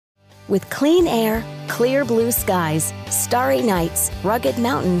With clean air, clear blue skies, starry nights, rugged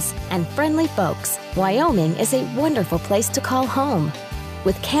mountains, and friendly folks, Wyoming is a wonderful place to call home.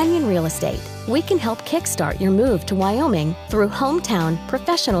 With Canyon Real Estate, we can help kickstart your move to Wyoming through hometown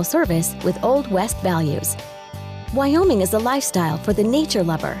professional service with Old West values. Wyoming is a lifestyle for the nature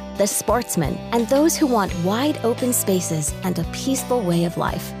lover, the sportsman, and those who want wide open spaces and a peaceful way of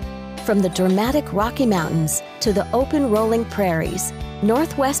life. From the dramatic Rocky Mountains to the open rolling prairies,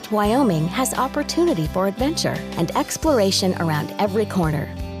 Northwest Wyoming has opportunity for adventure and exploration around every corner.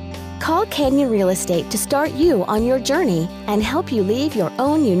 Call Canyon Real Estate to start you on your journey and help you leave your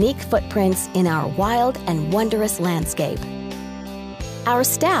own unique footprints in our wild and wondrous landscape. Our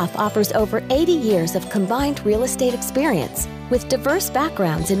staff offers over 80 years of combined real estate experience with diverse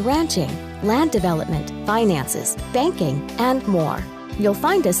backgrounds in ranching, land development, finances, banking, and more. You'll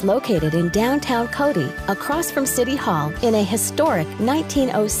find us located in downtown Cody, across from City Hall in a historic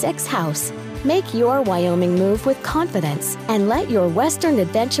 1906 house. Make your Wyoming move with confidence and let your Western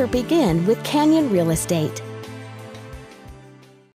adventure begin with Canyon Real Estate.